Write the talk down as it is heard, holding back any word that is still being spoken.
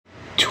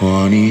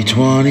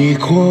2020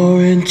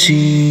 quarantine.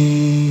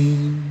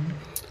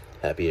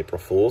 Happy April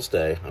Fool's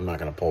Day. I'm not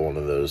going to pull one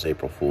of those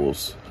April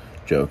Fool's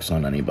jokes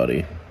on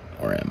anybody,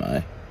 or am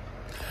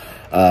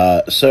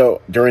I?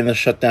 So, during the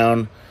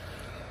shutdown,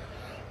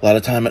 a lot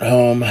of time at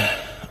home,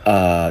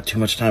 too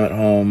much time at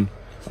home.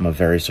 I'm a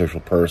very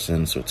social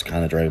person, so it's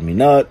kind of driving me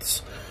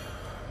nuts.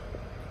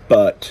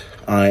 But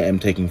I am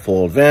taking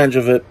full advantage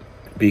of it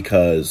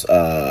because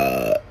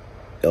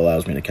it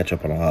allows me to catch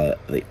up on a lot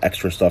of the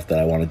extra stuff that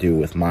I want to do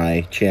with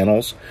my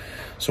channels.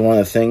 So one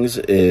of the things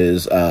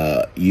is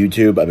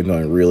YouTube. I've been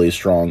going really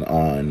strong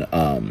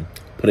on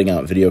putting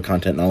out video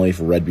content, not only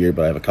for Redbeard,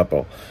 but I have a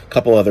couple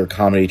other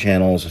comedy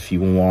channels. If you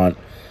want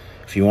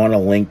a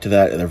link to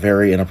that, they're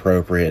very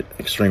inappropriate,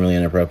 extremely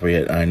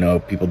inappropriate. I know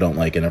people don't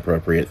like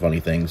inappropriate,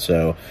 funny things.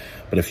 So,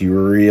 but if you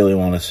really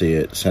want to see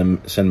it,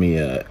 send me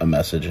a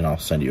message and I'll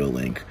send you a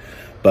link.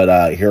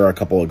 But here are a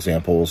couple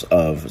examples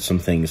of some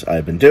things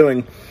I've been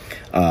doing.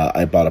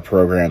 I bought a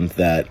program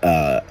that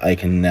I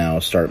can now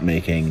start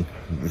making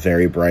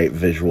very bright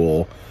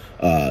visual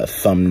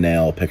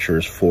thumbnail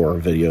pictures for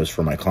videos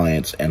for my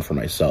clients and for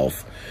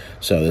myself.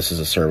 So this is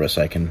a service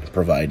I can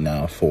provide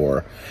now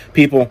for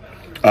people.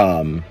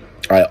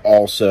 I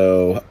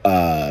also,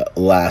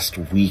 last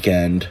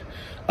weekend,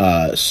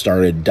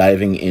 started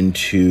diving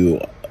into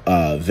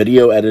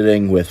video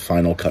editing with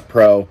Final Cut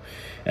Pro.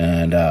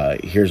 And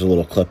here's a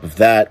little clip of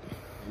that.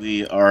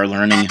 We are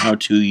learning how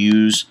to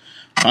use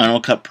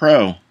Final Cut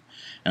Pro.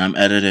 And I'm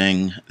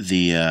editing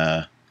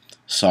the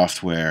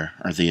software,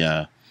 or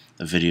the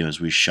videos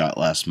we shot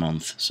last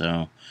month.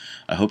 So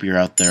I hope you're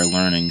out there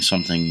learning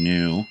something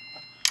new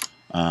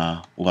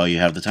while you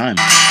have the time.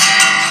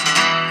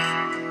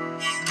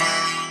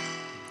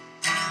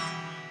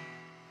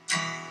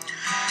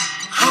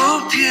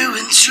 Hope you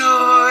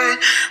enjoyed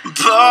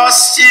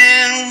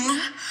Boston.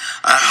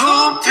 I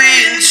hope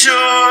he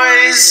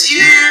enjoys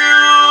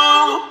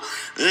you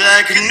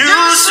like a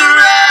noose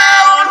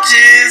around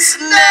his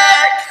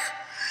neck,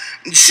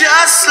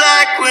 just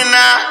like when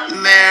I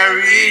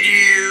married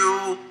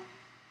you.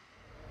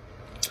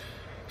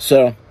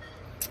 So,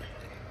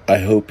 I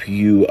hope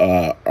you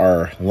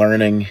are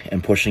learning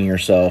and pushing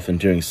yourself and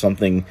doing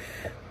something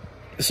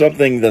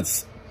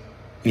that's,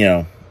 you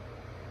know,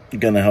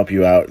 going to help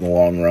you out in the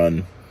long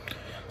run,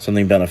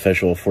 something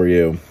beneficial for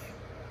you.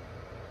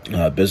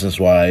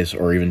 Business-wise,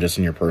 or even just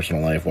in your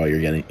personal life while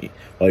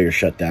you're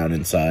shut down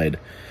inside.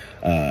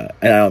 And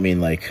I don't mean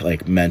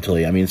like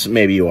mentally. I mean,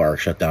 maybe you are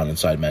shut down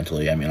inside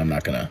mentally. I mean, I'm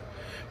not gonna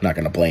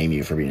blame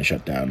you for being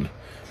shut down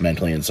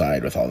mentally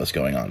inside with all this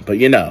going on. But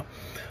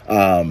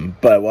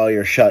but while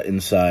you're shut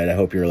inside, I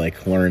hope you're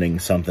like learning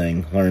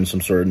something, learn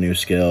some sort of new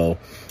skill.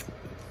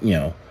 You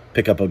know,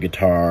 pick up a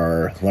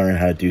guitar, learn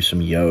how to do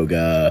some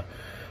yoga.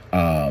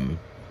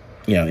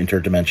 You know,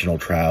 interdimensional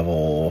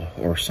travel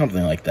or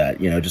something like that,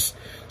 you know, just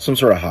some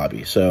sort of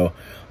hobby. So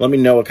let me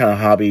know what kind of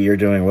hobby you're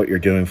doing, what you're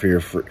doing for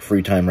your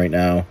free time right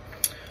now.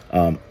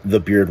 The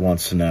Beard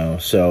wants to know.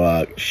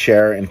 So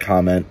share and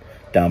comment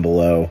down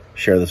below.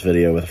 Share this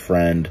video with a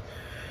friend.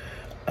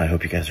 I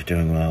hope you guys are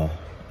doing well.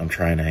 I'm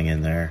trying to hang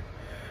in there.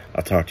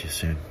 I'll talk to you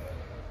soon.